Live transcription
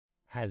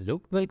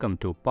Hello, welcome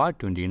to part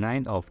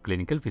 29 of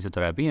Clinical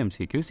Physiotherapy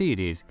MCQ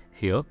series.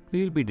 Here,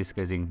 we will be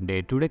discussing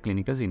day-to-day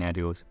clinical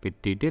scenarios with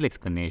detailed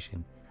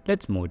explanation.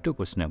 Let's move to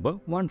question number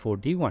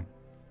 141.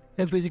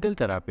 A physical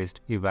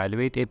therapist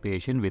evaluates a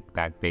patient with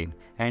back pain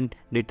and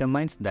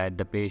determines that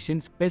the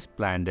patient's best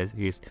planus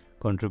is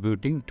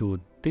contributing to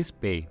this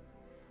pain.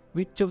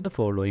 Which of the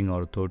following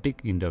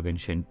orthotic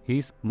intervention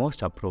is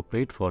most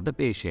appropriate for the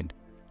patient?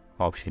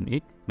 Option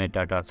A,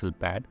 metatarsal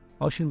pad.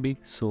 Option B,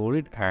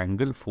 solid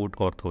ankle-foot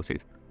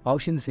orthosis.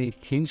 Option C,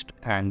 hinged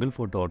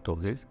ankle-foot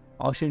orthosis.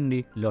 Option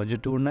D,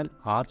 longitudinal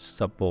arch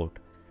support.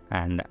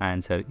 And the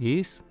answer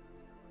is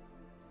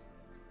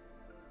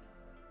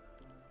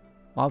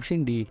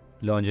option D,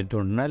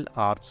 longitudinal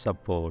arch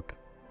support.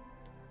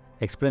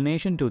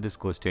 Explanation to this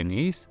question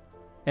is,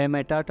 a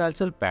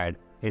metatarsal pad,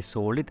 a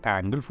solid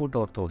ankle-foot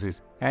orthosis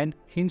and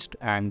hinged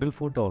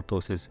ankle-foot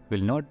orthosis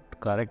will not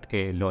correct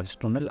a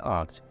longitudinal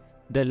arch.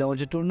 The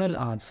longitudinal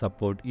arch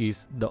support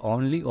is the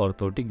only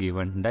orthotic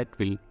given that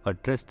will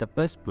address the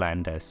best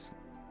planus.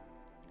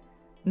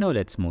 Now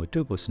let's move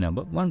to question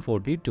number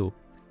 142.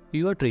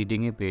 You are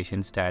treating a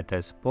patient's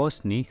status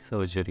post-knee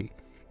surgery.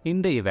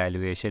 In the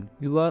evaluation,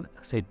 you are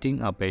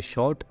setting up a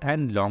short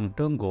and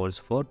long-term goals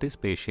for this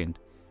patient.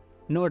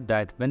 Note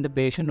that when the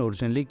patient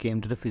originally came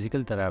to the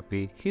physical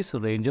therapy, his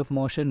range of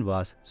motion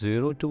was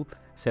 0 to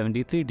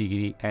 73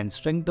 degree and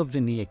strength of the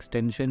knee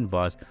extension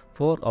was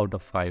 4 out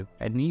of 5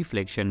 and knee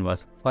flexion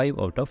was 5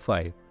 out of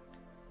 5.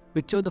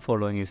 Which of the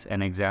following is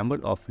an example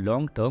of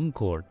long-term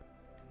goal?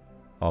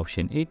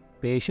 Option A,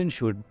 patient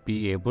should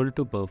be able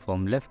to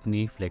perform left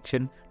knee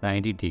flexion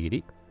 90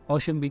 degree.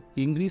 Option B,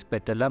 increase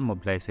patellar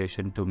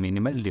mobilization to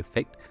minimal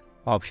defect.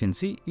 Option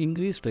C,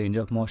 increase range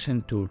of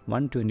motion to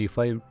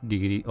 125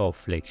 degree of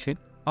flexion.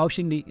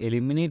 Option D,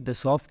 eliminate the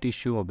soft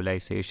tissue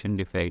mobilization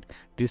defect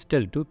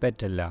distal to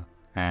patella.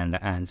 And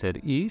the answer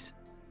is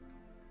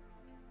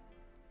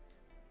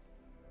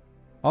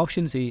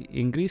option C,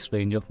 increase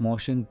range of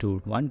motion to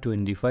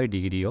 125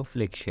 degree of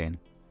flexion.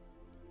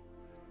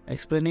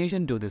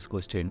 Explanation to this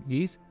question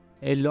is,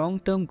 a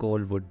long-term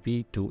goal would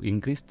be to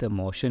increase the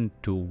motion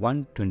to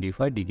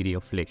 125 degree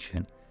of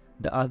flexion.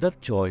 The other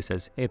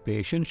choices, a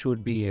patient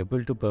should be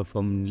able to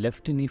perform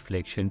left knee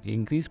flexion,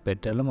 increase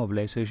patellar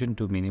mobilization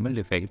to minimal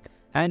defect,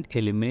 and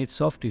eliminate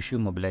soft tissue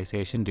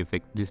mobilization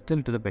defect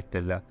distal to the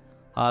patella,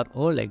 are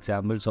all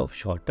examples of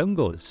short-term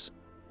goals.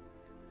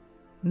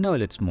 Now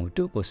let's move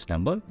to question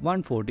number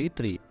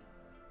 143.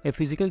 A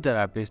physical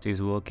therapist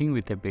is working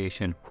with a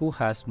patient who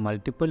has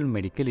multiple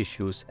medical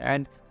issues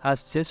and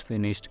has just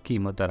finished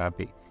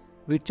chemotherapy.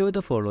 Which of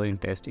the following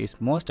test is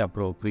most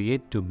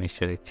appropriate to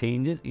measure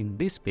changes in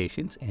this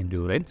patient's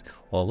endurance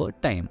over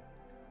time?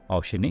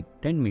 Option A,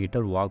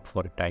 10-meter walk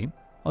for time.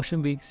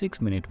 Option B,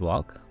 6-minute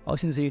walk.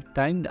 Option C,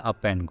 timed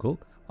up and go.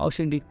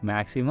 Option D,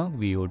 maximum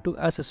VO2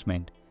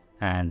 assessment.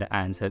 And the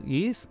answer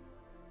is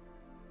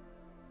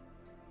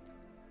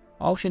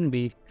option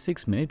B,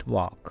 6-minute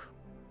walk.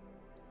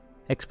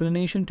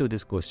 Explanation to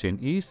this question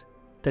is,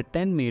 the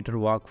 10-meter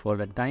walk for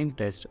the time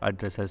test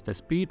addresses the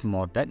speed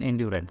more than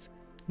endurance.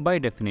 By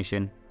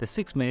definition, the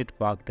 6-minute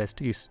walk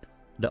test is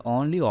the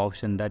only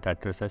option that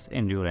addresses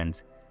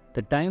endurance.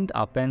 The timed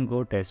up and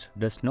go test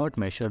does not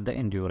measure the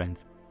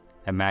endurance.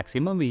 A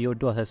maximum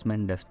VO2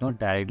 assessment does not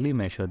directly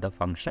measure the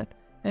functional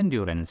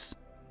endurance.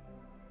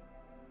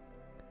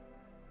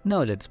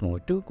 Now let's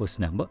move to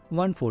question number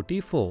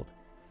 144.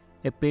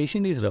 A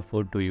patient is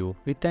referred to you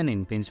with an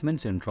impingement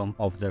syndrome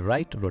of the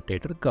right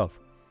rotator cuff.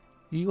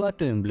 You are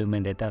to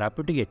implement a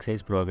therapeutic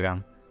exercise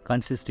program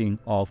consisting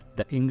of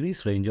the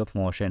increased range of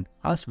motion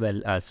as well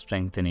as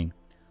strengthening.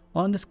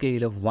 On the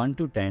scale of 1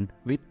 to 10,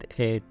 with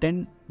a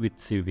 10 with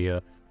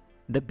severe,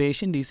 the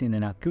patient is in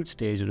an acute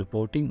stage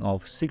reporting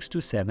of 6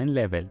 to 7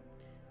 level.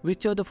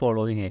 Which of the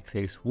following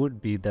exercise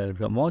would be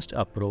the most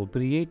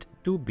appropriate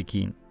to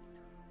begin?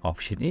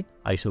 Option A,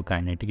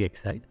 isokinetic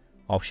exercise.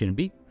 Option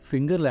B,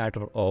 finger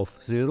ladder of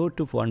 0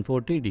 to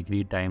 140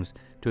 degree times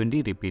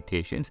 20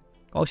 repetitions.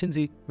 Option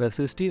C,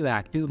 resistive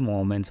active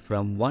movements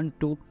from 1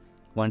 to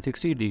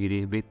 160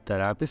 degree with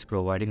therapist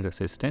providing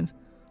resistance.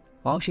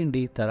 Option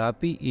D,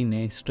 therapy in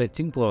a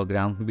stretching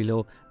program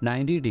below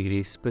 90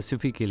 degrees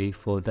specifically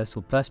for the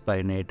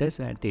supraspinatus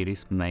and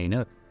teres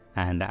minor.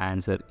 And the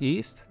answer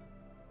is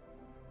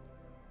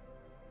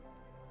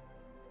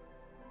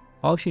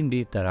option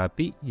D,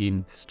 therapy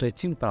in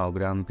stretching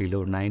program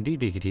below 90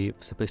 degree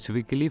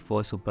specifically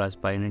for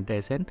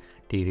supraspinatus and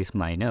teres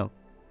minor.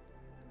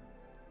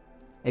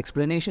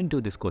 Explanation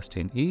to this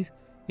question is,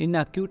 in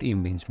acute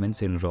impingement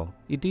syndrome,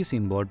 it is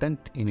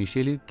important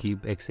initially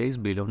keep exercise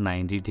below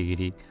 90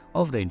 degree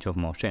of range of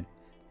motion.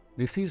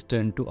 This is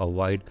done to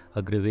avoid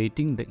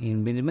aggravating the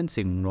impingement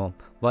syndrome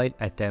while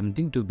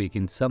attempting to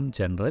begin some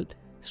general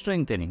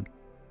strengthening.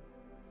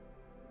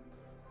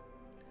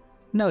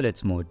 Now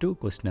let's move to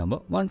question number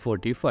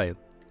 145.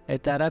 A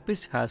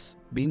therapist has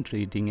been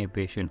treating a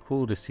patient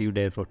who received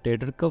a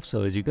rotator cuff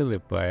surgical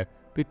repair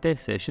with a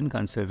session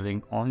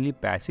considering only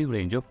passive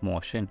range of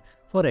motion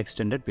for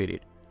extended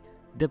period.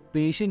 The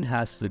patient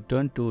has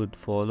returned to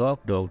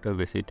follow-up doctor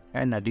visit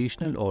an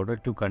additional order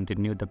to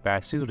continue the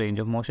passive range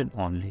of motion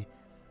only.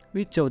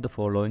 Which of the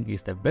following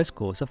is the best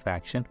course of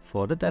action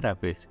for the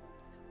therapist?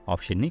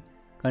 Option A.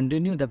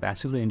 Continue the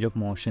passive range of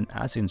motion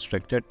as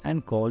instructed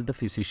and call the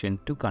physician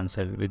to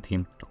consult with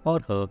him or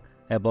her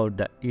about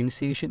the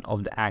initiation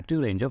of the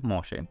active range of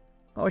motion.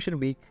 Option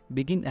B.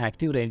 Begin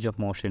active range of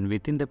motion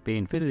within the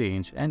pain-free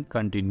range and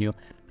continue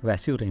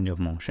passive range of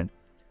motion.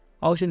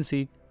 Option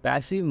C.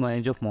 Passive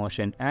range of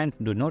motion and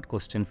do not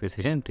question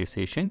physician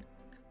decision.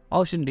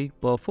 Option D.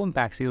 Perform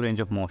passive range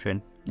of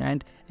motion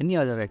and any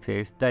other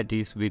exercise that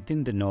is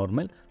within the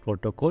normal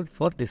protocol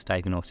for this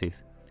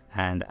diagnosis.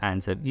 And the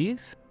answer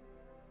is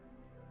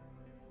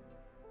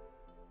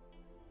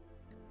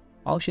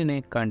Option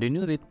A.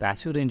 Continue with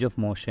passive range of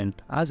motion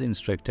as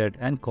instructed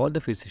and call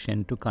the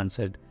physician to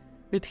consult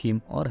with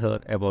him or her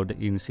about the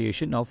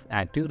initiation of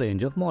active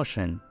range of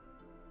motion.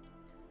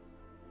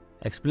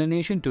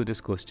 Explanation to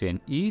this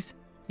question is,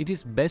 it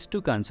is best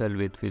to consult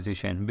with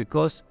physician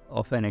because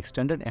of an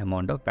extended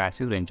amount of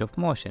passive range of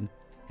motion.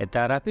 A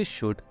therapist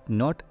should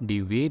not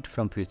deviate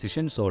from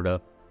physician's order,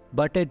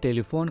 but a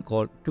telephone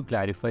call to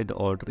clarify the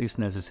order is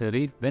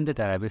necessary when the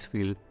therapist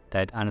feels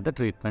that another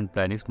treatment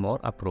plan is more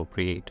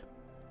appropriate.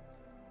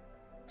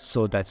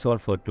 So that's all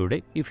for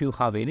today. If you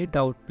have any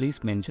doubt,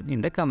 please mention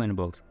in the comment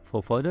box.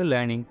 For further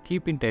learning,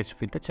 keep in touch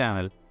with the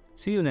channel.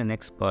 See you in the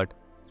next part.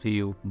 See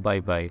you.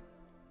 Bye bye.